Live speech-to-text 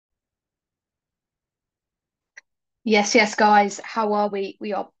Yes, yes, guys. How are we?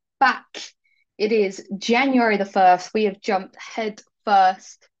 We are back. It is January the 1st. We have jumped head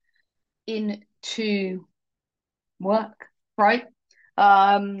first into work, right?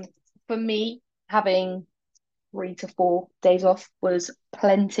 Um, for me, having 3 to 4 days off was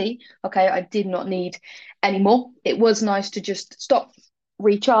plenty. Okay, I did not need any more. It was nice to just stop,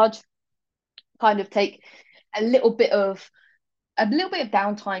 recharge, kind of take a little bit of a little bit of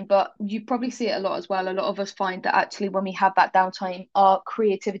downtime, but you probably see it a lot as well. A lot of us find that actually when we have that downtime, our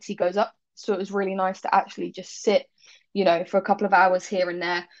creativity goes up. So it was really nice to actually just sit, for a couple of hours here and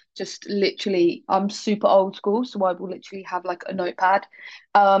there. Just literally, I'm super old school, so I will literally have like a notepad,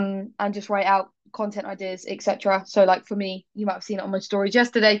 and just write out content ideas, etc. So like for me, you might have seen it on my stories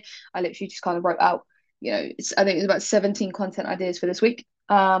yesterday. I literally just kind of wrote out, I think it's about 17 content ideas for this week.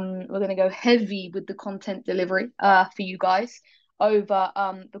 We're going to go heavy with the content delivery for you guys over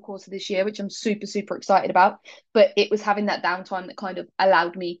the course of this year, which I'm super, super excited about. But it was having that downtime that kind of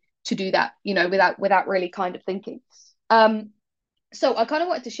allowed me to do that, without really kind of thinking. Um, so I kind of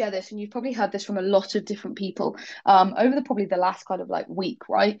wanted to share this, and you've probably heard this from a lot of different people over the probably the last kind of like week,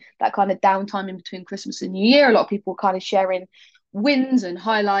 right? That kind of downtime in between Christmas and New Year. A lot of people kind of sharing wins and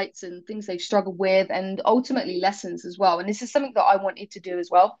highlights and things they've struggled with, and ultimately lessons as well. And this is something that I wanted to do as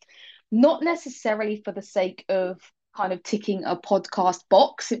well, not necessarily for the sake of kind of ticking a podcast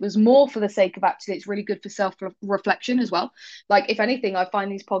box. It was more for the sake of actually it's really good for self reflection as well. Like if anything, I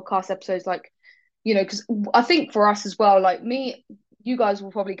find these podcast episodes like, because I think for us as well, like me, you guys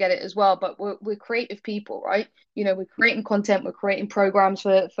will probably get it as well, but we're creative people, right? We're creating content, we're creating programs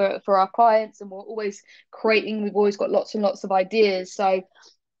for our clients, and we've always got lots and lots of ideas. So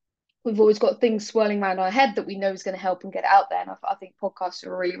we've always got things swirling around our head that we know is going to help and get it out there. And I think podcasts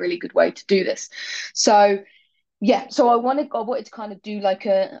are a really, really good way to do this. So yeah, so I wanted to kind of do like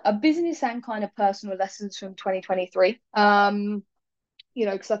a business and kind of personal lessons from 2023.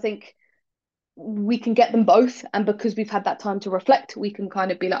 Because I think we can get them both, and because we've had that time to reflect, we can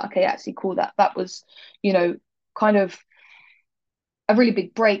kind of be like, okay, actually cool, that was, you know, kind of a really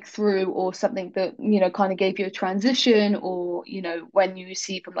big breakthrough, or something that kind of gave you a transition, or when you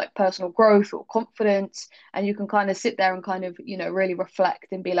see from like personal growth or confidence, and you can kind of sit there and kind of really reflect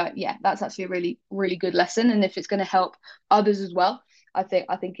and be like, yeah, that's actually a really really good lesson, and if it's going to help others as well, I think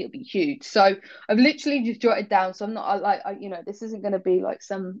it'll be huge. So I've literally just jotted down, so I'm not this isn't going to be like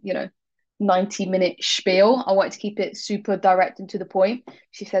some 90-minute spiel. I wanted to keep it super direct and to the point.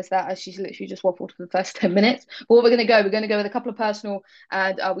 She says that as she's literally just waffled for the first 10 minutes. But what we're going to go with a couple of personal,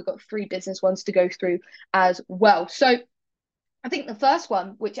 and we've got 3 business ones to go through as well. So I think the first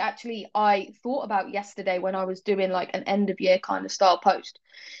one, which actually I thought about yesterday when I was doing like an end of year kind of style post,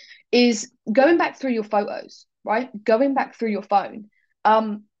 is going back through your photos, right? Going back through your phone.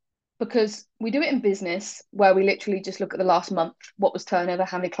 Um, because we do it in business where we literally just look at the last month, what was turnover,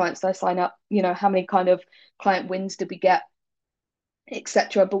 how many clients did I sign up, how many kind of client wins did we get,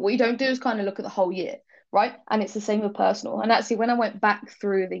 etc. But what you don't do is kind of look at the whole year, right? And it's the same with personal. And actually, when I went back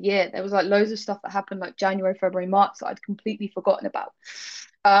through the year, there was like loads of stuff that happened like January, February, March that I'd completely forgotten about.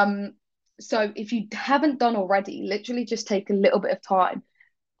 Um, so if you haven't done already, literally just take a little bit of time,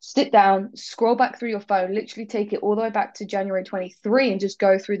 sit down, scroll back through your phone, literally take it all the way back to January 23 and just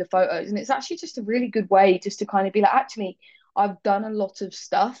go through the photos. And it's actually just a really good way just to kind of be like, actually, I've done a lot of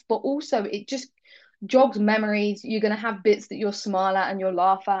stuff, but also it just jogs memories. You're going to have bits that you'll smile at and you'll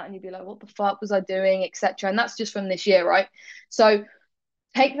laugh at and you'll be like, what the fuck was I doing, etc. And that's just from this year, right? So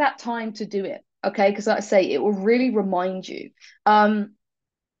take that time to do it, okay? Because like I say, it will really remind you. Um,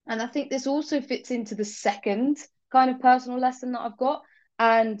 and I think this also fits into the second kind of personal lesson that I've got.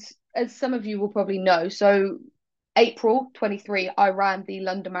 And as some of you will probably know, so April 23, I ran the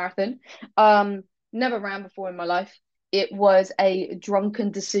London Marathon. Never ran before in my life. It was a drunken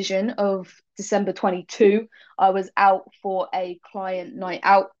decision of December 22. I was out for a client night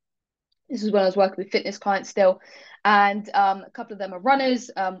out. This is when I was working with fitness clients still, and a couple of them are runners.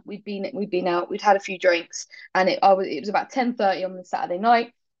 We've been out, we'd had a few drinks, and it was about 10:30 on the Saturday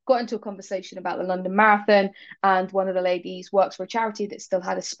night. Got into a conversation about the London Marathon, and one of the ladies works for a charity that still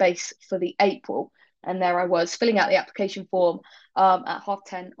had a space for the April, and there I was filling out the application form at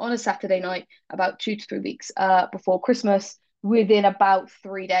 10:30 on a Saturday night, about 2 to 3 weeks before Christmas. Within about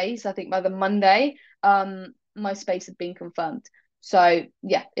 3 days, I think by the Monday, my space had been confirmed. So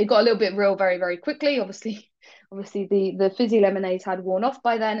yeah, it got a little bit real very, very quickly. Obviously the fizzy lemonades had worn off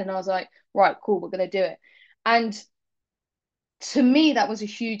by then, and I was like, right, cool, we're gonna do it. And to me, that was a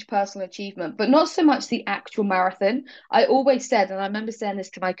huge personal achievement, but not so much the actual marathon. I always said, and I remember saying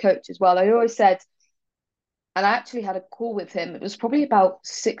this to my coach as well, I always said, and I actually had a call with him. It was probably about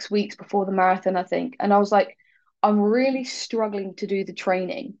 6 weeks before the marathon, I think. And I was like, I'm really struggling to do the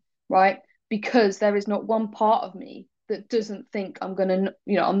training, right? Because there is not one part of me that doesn't think I'm gonna,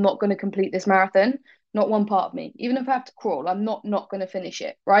 I'm not gonna complete this marathon. Not one part of me. Even if I have to crawl, I'm not gonna finish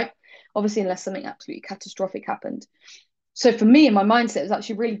it, right? Obviously, unless something absolutely catastrophic happened. So for me, in my mindset, it was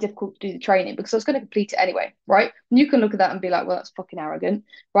actually really difficult to do the training because I was going to complete it anyway, right? And you can look at that and be like, well, that's fucking arrogant,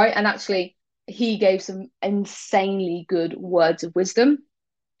 right? And actually, he gave some insanely good words of wisdom.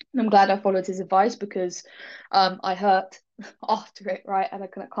 And I'm glad I followed his advice because I hurt after it, right? And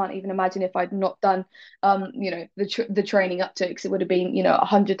can't even imagine if I'd not done, the training up to it because it would have been,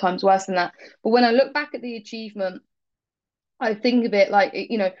 100 times worse than that. But when I look back at the achievement, I think of it like,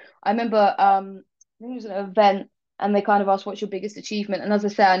 I remember I think it was an event and they kind of asked, what's your biggest achievement? And as I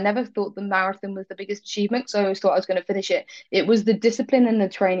say, I never thought the marathon was the biggest achievement. So I always thought I was going to finish it. It was the discipline and the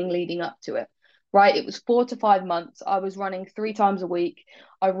training leading up to it, right? It was 4 to 5 months. I was running 3 times a week.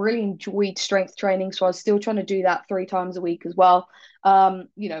 I really enjoyed strength training. So I was still trying to do that 3 times a week as well.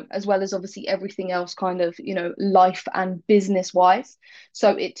 As well as obviously everything else kind of, life and business wise.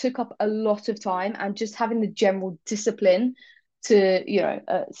 So it took up a lot of time and just having the general discipline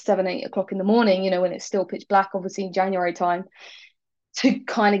to 7, 8 o'clock in the morning, when it's still pitch black, obviously in January time, to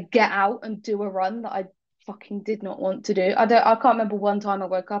kind of get out and do a run that I fucking did not want to do. I can't remember one time I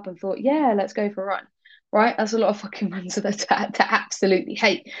woke up and thought, yeah, let's go for a run. Right? That's a lot of fucking runs to absolutely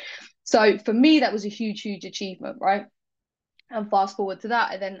hate. So for me, that was a huge, huge achievement, right? And fast forward to that,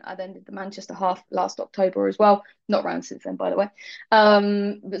 I then did the Manchester half last October as well. Not round since then, by the way.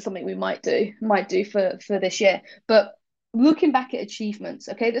 But something we might do for this year. But looking back at achievements,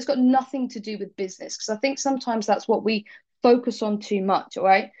 okay, that's got nothing to do with business because I think sometimes that's what we focus on too much, all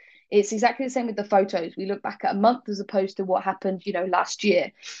right? It's exactly the same with the photos. We look back at a month as opposed to what happened, last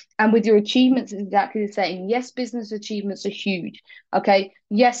year. And with your achievements, it's exactly the same. Yes, business achievements are huge. Okay.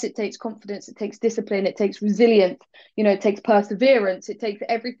 Yes, it takes confidence, it takes discipline, it takes resilience, it takes perseverance, it takes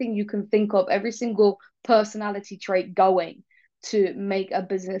everything you can think of, every single personality trait going to make a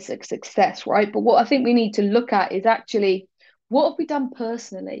business a success, right? But what I think we need to look at is actually what have we done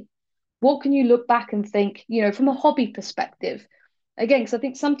personally? What can you look back and think, from a hobby perspective? Again, because I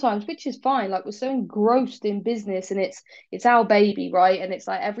think sometimes, which is fine, like we're so engrossed in business and it's our baby, right? And it's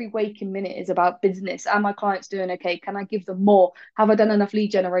like every waking minute is about business. Are my clients doing okay? Can I give them more? Have I done enough lead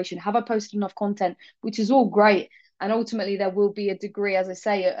generation? Have I posted enough content? Which is all great. And ultimately, there will be a degree, as I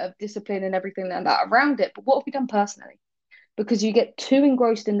say, of discipline and everything like that around it. But what have we done personally? Because you get too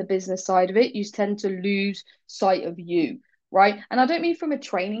engrossed in the business side of it, you tend to lose sight of you, right? And I don't mean from a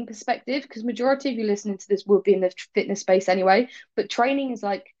training perspective, because majority of you listening to this will be in the fitness space anyway. But training is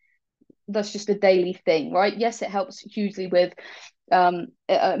like that's just a daily thing, right? Yes, it helps hugely with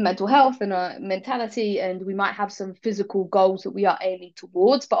mental health and mentality, and we might have some physical goals that we are aiming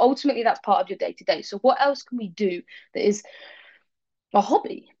towards, but ultimately that's part of your day to day. So what else can we do that is a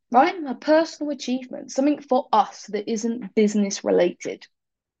hobby, right? A personal achievement, something for us that isn't business related.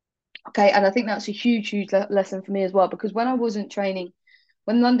 Okay. And I think that's a huge, huge lesson for me as well, because when I wasn't training,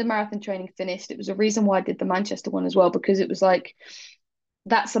 when London Marathon training finished, it was a reason why I did the Manchester one as well, because it was like,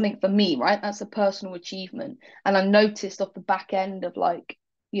 that's something for me, right? That's a personal achievement. And I noticed off the back end of like,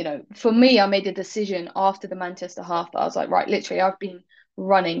 for me, I made a decision after the Manchester half that I was like, right, literally, I've been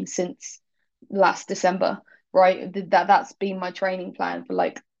running since last December, right? That's been my training plan for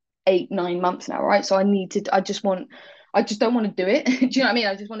like 8, 9 months now, right? So I just don't want to do it. Do you know what I mean?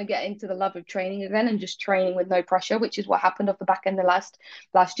 I just want to get into the love of training again and just training with no pressure, which is what happened off the back end of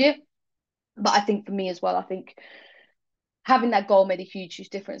last year. But I think for me as well, I think having that goal made a huge, huge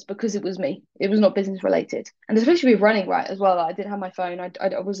difference because it was me. It was not business related, and especially with running, right, as well. I didn't have my phone.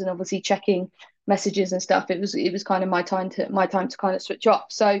 I wasn't obviously checking messages and stuff. It was kind of my time to kind of switch off.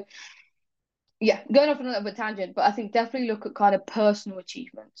 So yeah, going off on a little bit tangent, but I think definitely look at kind of personal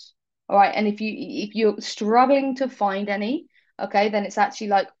achievements. All right, and if you're struggling to find any, okay, then it's actually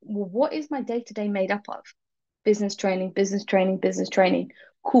like, well, what is my day to day made up of? Business training, business training, business training.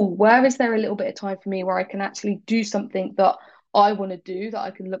 Cool. Where is there a little bit of time for me where I can actually do something that I want to do that I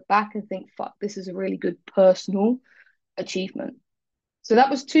can look back and think, fuck, this is a really good personal achievement. So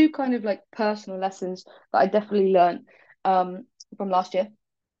that was two kind of like personal lessons that I definitely learned from last year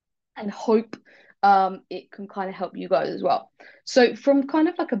and hope it can kind of help you guys as well. So from kind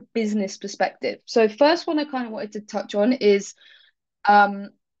of like a business perspective, so first one I kind of wanted to touch on is um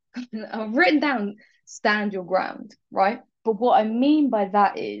I've written down stand your ground, right? But what I mean by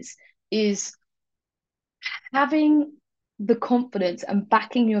that is having the confidence and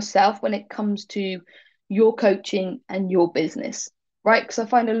backing yourself when it comes to your coaching and your business, right? Because I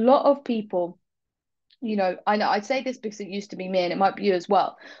find a lot of people, I know I say this because it used to be me and it might be you as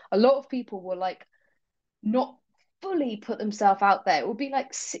well. A lot of people were like not fully put themselves out there. It will be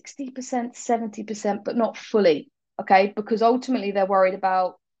like 60%, 70%, but not fully. Okay. Because ultimately they're worried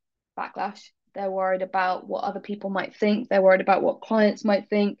about backlash. They're worried about what other people might think. They're worried about what clients might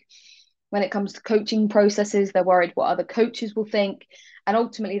think. When it comes to coaching processes, they're worried what other coaches will think. And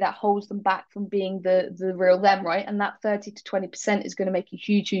ultimately that holds them back from being the real them, right? And that 30 to 20% is going to make a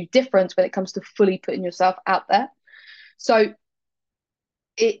huge, huge difference when it comes to fully putting yourself out there. So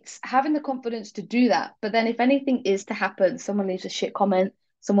it's having the confidence to do that. But then if anything is to happen, someone leaves a shit comment,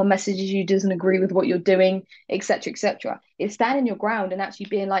 someone messages you, doesn't agree with what you're doing, etc., etc., it's standing your ground and actually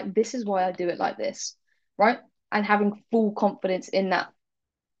being like, this is why I do it like this, right? And having full confidence in that.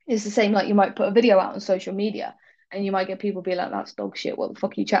 It's the same like you might put a video out on social media and you might get people be like, that's dog shit, what the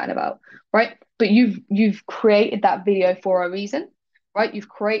fuck are you chatting about, right? But you've created that video for a reason, right? You've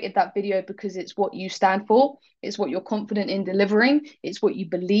created that video because it's what you stand for, it's what you're confident in delivering, it's what you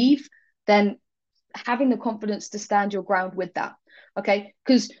believe. Then having the confidence to stand your ground with that, okay?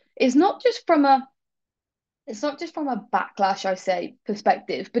 Because it's not just from a backlash, I say,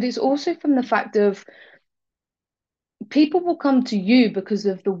 perspective, but it's also from the fact of people will come to you because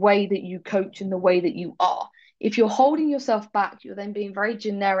of the way that you coach and the way that you are. If you're holding yourself back, you're then being very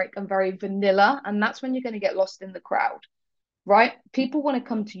generic and very vanilla, and that's when you're going to get lost in the crowd, right? People want to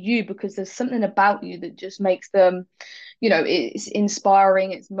come to you because there's something about you that just makes them, it's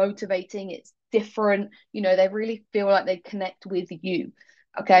inspiring, it's motivating, it's different. They really feel like they connect with you.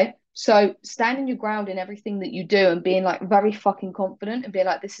 Okay. So standing your ground in everything that you do and being like very fucking confident and being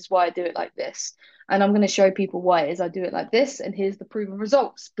like, this is why I do it like this. And I'm going to show people why it is I do it like this. And here's the proven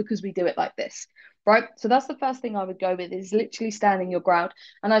results because we do it like this. Right. So that's the first thing I would go with is literally standing your ground.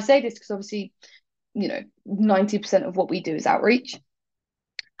 And I say this because obviously, 90% of what we do is outreach.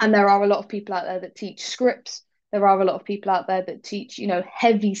 And there are a lot of people out there that teach scripts. There are a lot of people out there that teach,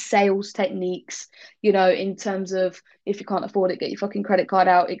 heavy sales techniques, in terms of if you can't afford it, get your fucking credit card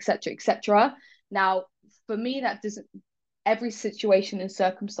out, etc., etc. Now, for me, that doesn't, every situation and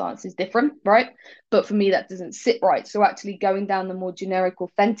circumstance is different, right? But for me, that doesn't sit right. So actually going down the more generic,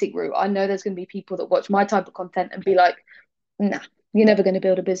 authentic route, I know there's going to be people that watch my type of content and be like, nah, you're never going to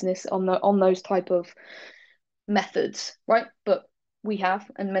build a business on those type of methods, right? But we have,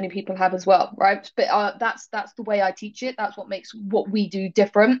 and many people have as well, right? But that's the way I teach it. That's what makes what we do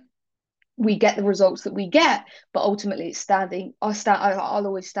different. We get the results that we get, but ultimately it's standing. I'll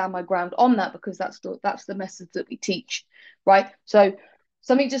always stand my ground on that because that's the message that we teach, right? So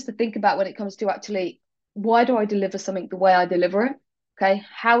something just to think about when it comes to actually why do I deliver something the way I deliver it? Okay,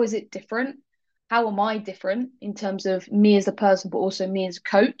 how is it different? How am I different in terms of me as a person, but also me as a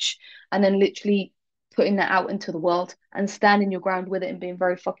coach? And then literally putting that out into the world and standing your ground with it and being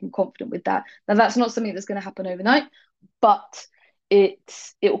very fucking confident with that. Now that's not something that's going to happen overnight, but it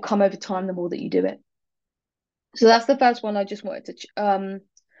will come over time the more that you do it. So that's the first one I just wanted to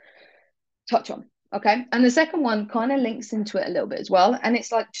touch on. Okay. And the second one kind of links into it a little bit as well. And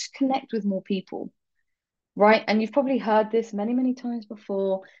it's like just connect with more people, right? And you've probably heard this many, many times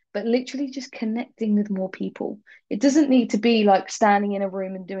before, but literally just connecting with more people. It doesn't need to be like standing in a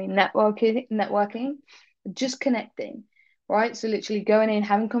room and doing networking, just connecting, right? So literally going in,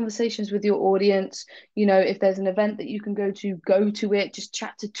 having conversations with your audience. If there's an event that you can go to it, just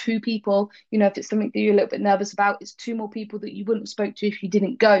chat to two people. If it's something that you're a little bit nervous about, it's two more people that you wouldn't have spoke to if you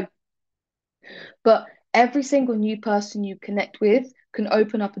didn't go. But every single new person you connect with can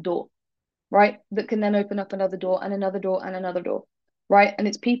open up a door, right? That can then open up another door and another door and another door, right? And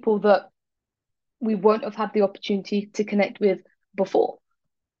it's people that we won't have had the opportunity to connect with before.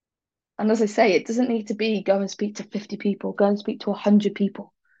 And as I say, it doesn't need to be go and speak to 50 people, go and speak to 100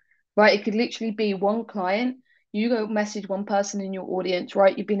 people, right? It could literally be one client. You go message one person in your audience,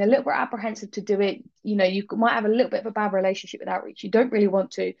 right? You've been a little bit apprehensive to do it. You might have a little bit of a bad relationship with outreach. You don't really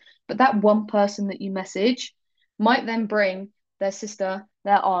want to, but that one person that you message might then bring their sister,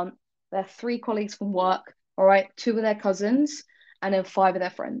 their aunt, their three colleagues from work, all right, two of their cousins, and then five of their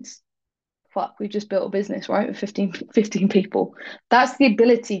friends. Fuck, we've just built a business, right? With 15 people. That's the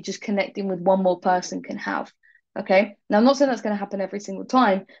ability just connecting with one more person can have. Okay. Now, I'm not saying that's going to happen every single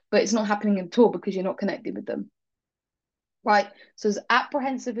time, but it's not happening at all because you're not connected with them. Right. So, as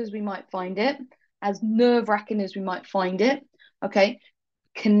apprehensive as we might find it, as nerve-wracking as we might find it, okay,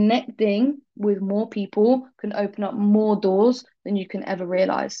 connecting with more people can open up more doors than you can ever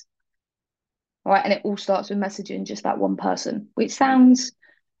realize. All right. And it all starts with messaging just that one person, which sounds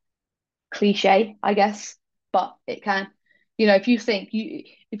cliche, I guess, but it can. If you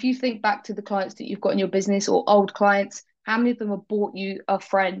think back to the clients that you've got in your business or old clients, how many of them have bought you a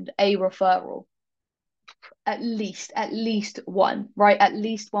friend, a referral? at least one, right? At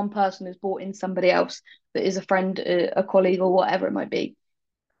least one person has brought in somebody else that is a friend, a colleague, or whatever it might be.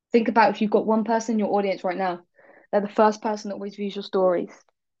 Think about if you've got one person in your audience right now, they're the first person that always views your stories,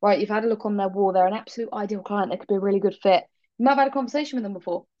 right? You've had a look on their wall, they're an absolute ideal client, they could be a really good fit. You might have had a conversation with them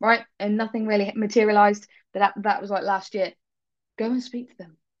before, right? And nothing really materialized, but that was like last year. Go and speak to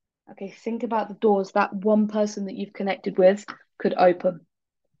them. Okay, think about the doors that one person that you've connected with could open.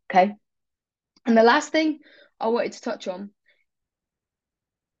 Okay. And the last thing I wanted to touch on,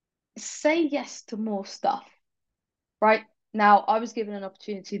 say yes to more stuff, right? Now, I was given an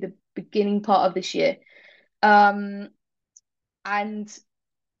opportunity the beginning part of this year. Um, and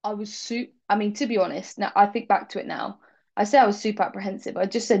I mean, to be honest, now I think back to it now, I say I was super apprehensive. I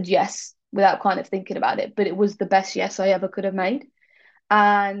just said yes without kind of thinking about it, but it was the best yes I ever could have made.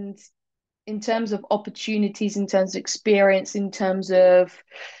 And in terms of opportunities, in terms of experience, in terms of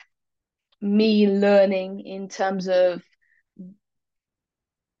me learning, in terms of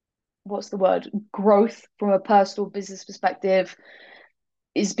what's the word, growth from a personal business perspective,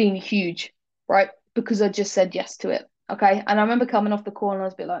 is been huge, right? Because I just said yes to it. Okay. And I remember coming off the call and I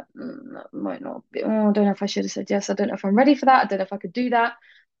was a bit like, that might not be, oh, I don't know if I should have said yes. I don't know if I'm ready for that. I don't know if I could do that.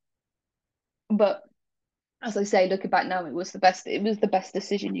 But as I say, looking back now, it was the best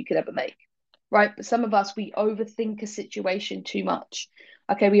decision you could ever make. Right. But some of us, we overthink a situation too much.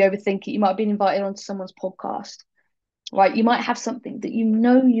 Okay, we overthink it. You might have been invited onto someone's podcast, right? You might have something that you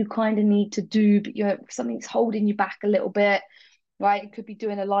know you kind of need to do, but something's holding you back a little bit, right? It could be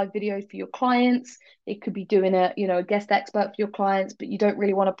doing a live video for your clients. It could be doing a guest expert for your clients, but you don't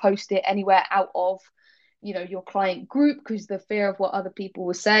really want to post it anywhere out of, your client group because the fear of what other people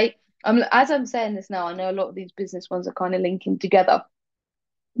will say. As I'm saying this now, I know a lot of these business ones are kind of linking together,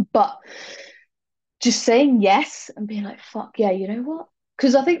 but just saying yes and being like, fuck yeah, you know what?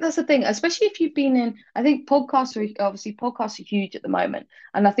 Because I think that's the thing, especially if you've been in, I think podcasts are huge at the moment.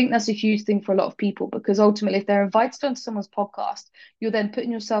 And I think that's a huge thing for a lot of people because ultimately, if they're invited onto someone's podcast, you're then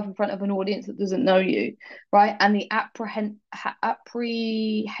putting yourself in front of an audience that doesn't know you, right? And the apprehension,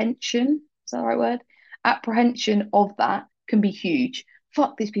 is that the right word? Apprehension of that can be huge.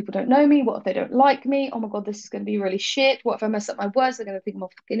 Fuck, these people don't know me. What if they don't like me? Oh my God, this is going to be really shit. What if I mess up my words? They're going to think I'm a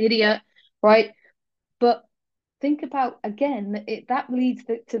fucking idiot, right? But think about again that leads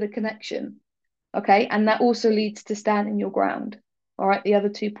to the connection, okay, and that also leads to standing your ground. All right, the other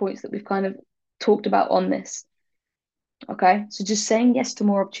 2 points that we've kind of talked about on this. Okay, so just saying yes to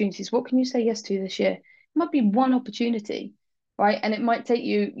more opportunities. What can you say yes to this year? It might be one opportunity, right? And it might take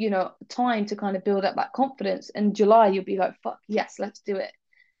you, time to kind of build up that confidence. And July, you'll be like, fuck yes, let's do it.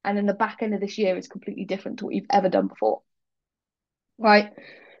 And then the back end of this year is completely different to what you've ever done before, right?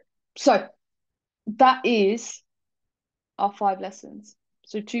 So that is our 5 lessons.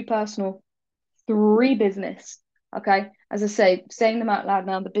 So 2 personal, 3 business. Okay. As I say, saying them out loud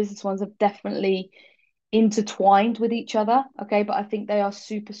now, the business ones have definitely intertwined with each other. Okay. But I think they are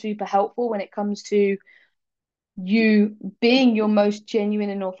super, super helpful when it comes to you being your most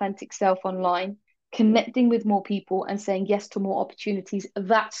genuine and authentic self online, connecting with more people and saying yes to more opportunities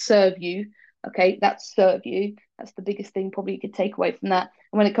that serve you. Okay, that serve you. That's the biggest thing probably you could take away from that.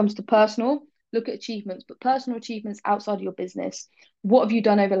 And when it comes to personal, look at achievements, but personal achievements outside of your business. What have you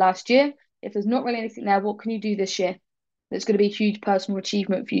done over last year? If there's not really anything there, what can you do this year? That's going to be a huge personal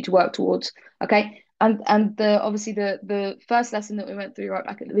achievement for you to work towards. Okay. And the obviously the first lesson that we went through right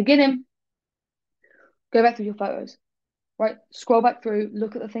back at the beginning, go back through your photos, right? Scroll back through,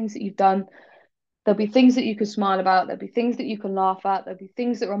 look at the things that you've done. There'll be things that you can smile about. There'll be things that you can laugh at. There'll be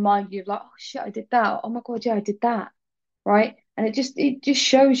things that remind you of like, oh shit, I did that. Oh my God, yeah, I did that. Right. And it just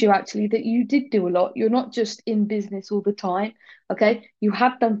shows you actually that you did do a lot. You're not just in business all the time. Okay. You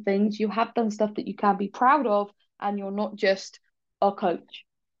have done things, you have done stuff that you can be proud of, and you're not just a coach.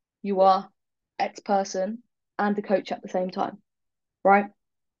 You are X person and a coach at the same time. Right.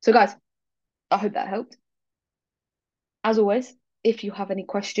 So guys, I hope that helped. As always, if you have any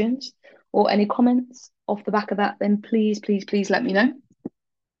questions or any comments off the back of that, then please, please, please let me know.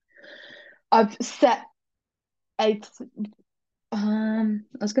 I've set a I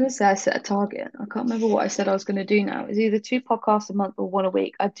was going to say I set a target. I can't remember what I said I was going to do now. It's either 2 podcasts a month or one a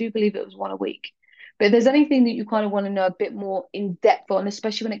week. I do believe it was one a week. But if there's anything that you kind of want to know a bit more in depth on,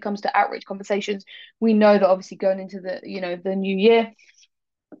 especially when it comes to outreach conversations, we know that obviously going into the new year,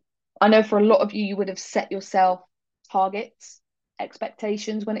 I know for a lot of you, you would have set yourself targets,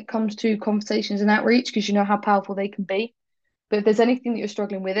 expectations when it comes to conversations and outreach because you know how powerful they can be. But if there's anything that you're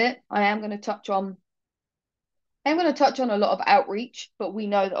struggling with it, I am going to touch on I'm going to touch on a lot of outreach, but we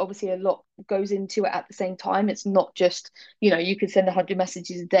know that obviously a lot goes into it at the same time. It's not just, you could send 100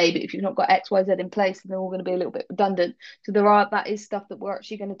 messages a day, but if you've not got X, Y, Z in place, then they're all going to be a little bit redundant. So that is stuff that we're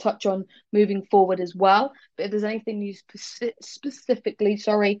actually going to touch on moving forward as well. But if there's anything you specifically,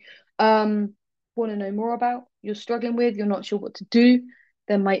 sorry, want to know more about, you're struggling with, you're not sure what to do,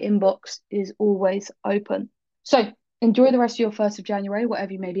 then my inbox is always open. So enjoy the rest of your 1st of January,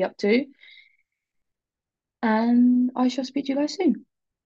 whatever you may be up to. And I shall speak to you guys soon.